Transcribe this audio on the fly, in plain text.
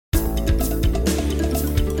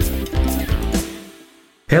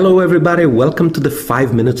Hello everybody, welcome to the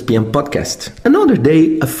 5 Minutes PM podcast. Another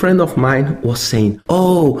day, a friend of mine was saying,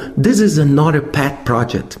 this is another pet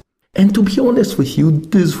project. And to be honest with you,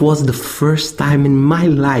 this was the first time in my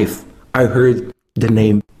life I heard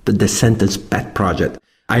the sentence pet project.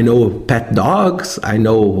 I know pet dogs, I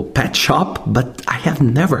know pet shop, but I have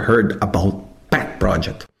never heard about pet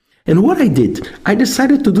project. And what I did, I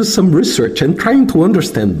decided to do some research and trying to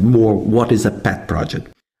understand more what is a pet project.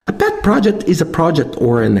 A pet project is a project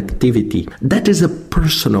or an activity that is a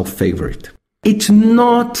personal favorite. It's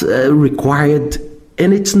not required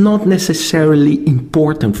and it's not necessarily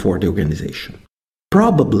important for the organization.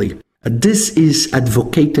 Probably this is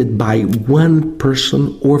advocated by one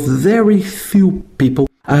person or very few people.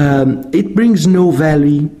 It brings no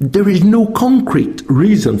value. There is no concrete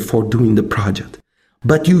reason for doing the project.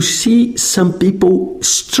 But you see some people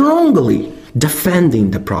strongly defending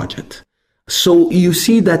the project. So you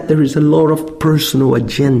see that there is a lot of personal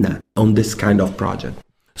agenda on this kind of project.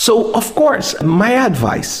 So, of course, my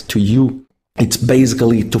advice to you, it's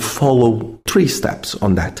basically to follow 3 steps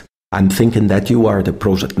on that. I'm thinking that you are the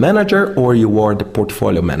project manager or you are the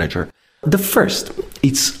portfolio manager. The first,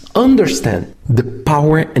 it's understand the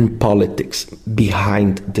power and politics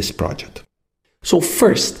behind this project. So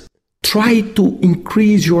first, try to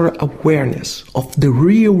increase your awareness of the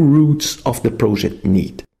real roots of the project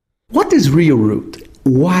need. What is real root?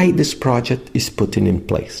 Why this project is put in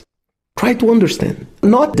place? Try to understand,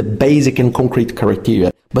 not the basic and concrete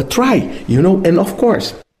criteria, but try, and of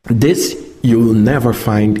course, this you will never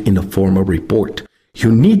find in a formal report.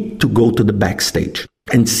 You need to go to the backstage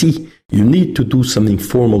and see, you need to do some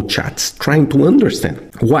informal chats, trying to understand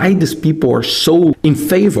why these people are so in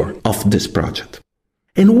favor of this project.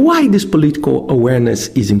 And why this political awareness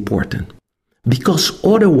is important. Because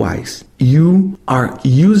otherwise, you are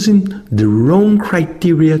using the wrong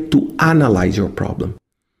criteria to analyze your problem.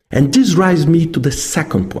 And this drives me to the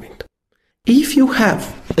second point. If you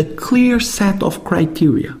have a clear set of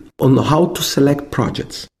criteria on how to select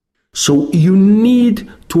projects, so you need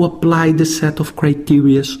to apply the set of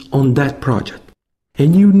criteria on that project.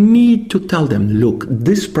 And you need to tell them, look,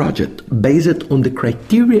 this project, based on the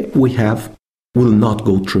criteria we have, will not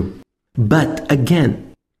go through. But again,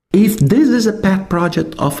 if this is a pet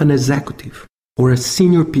project of an executive or a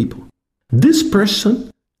senior people, this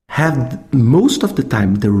person have most of the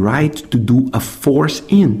time the right to do a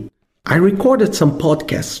force-in. I recorded some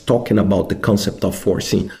podcasts talking about the concept of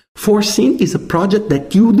force-in. Force-in is a project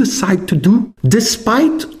that you decide to do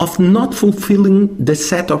despite of not fulfilling the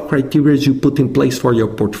set of criteria you put in place for your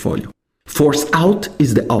portfolio. Force-out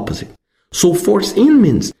is the opposite. So force-in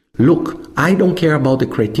means, look, I don't care about the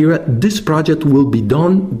criteria. This project will be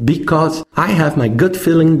done because I have my gut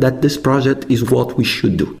feeling that this project is what we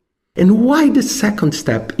should do. And why the second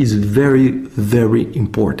step is very, very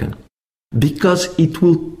important? Because it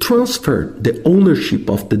will transfer the ownership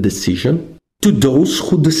of the decision to those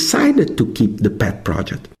who decided to keep the pet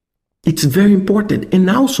project. It's very important. And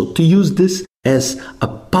also to use this as a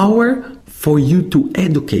power for you to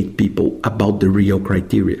educate people about the real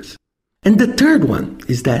criteria. And the third one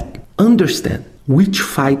is that understand which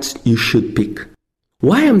fights you should pick.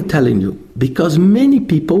 Why I'm telling you? Because many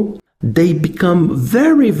people, they become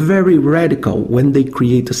very, very radical when they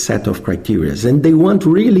create a set of criteria and they want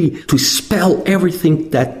really to spell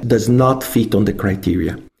everything that does not fit on the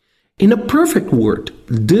criteria. In a perfect world,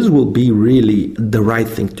 this will be really the right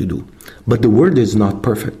thing to do. But the world is not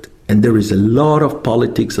perfect. And there is a lot of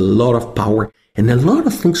politics, a lot of power, and a lot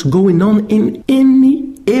of things going on in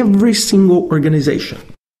every single organization.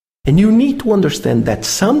 And you need to understand that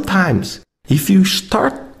sometimes if you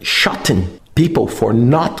start shutting people for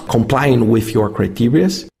not complying with your criteria,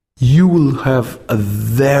 you will have a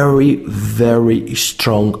very, very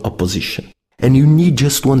strong opposition. And you need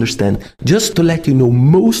just to understand, just to let you know,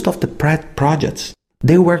 most of the projects,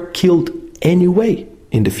 they were killed anyway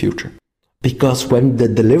in the future. Because when the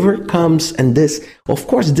delivery comes and this, of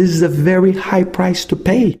course, this is a very high price to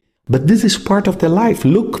pay. But this is part of their life.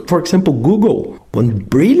 Look, for example, Google, one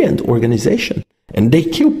brilliant organization, and they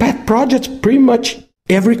kill pet projects pretty much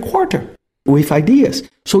every quarter with ideas.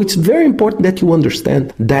 So it's very important that you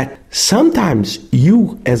understand that sometimes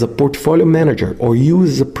you as a portfolio manager or you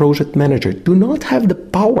as a project manager do not have the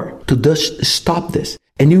power to just stop this.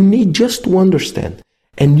 And you need just to understand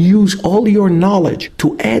and use all your knowledge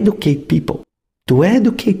to educate people.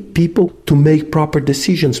 To make proper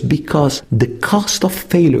decisions, because the cost of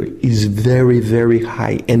failure is very, very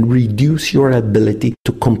high and reduce your ability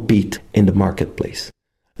to compete in the marketplace.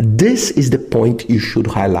 This is the point you should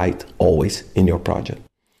highlight always in your project.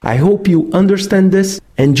 I hope you understand this.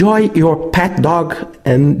 Enjoy your pet dog,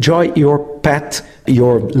 enjoy your pet,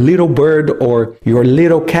 your little bird or your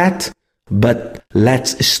little cat, but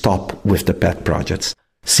let's stop with the pet projects.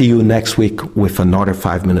 See you next week with another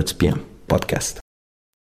 5 Minutes PM podcast.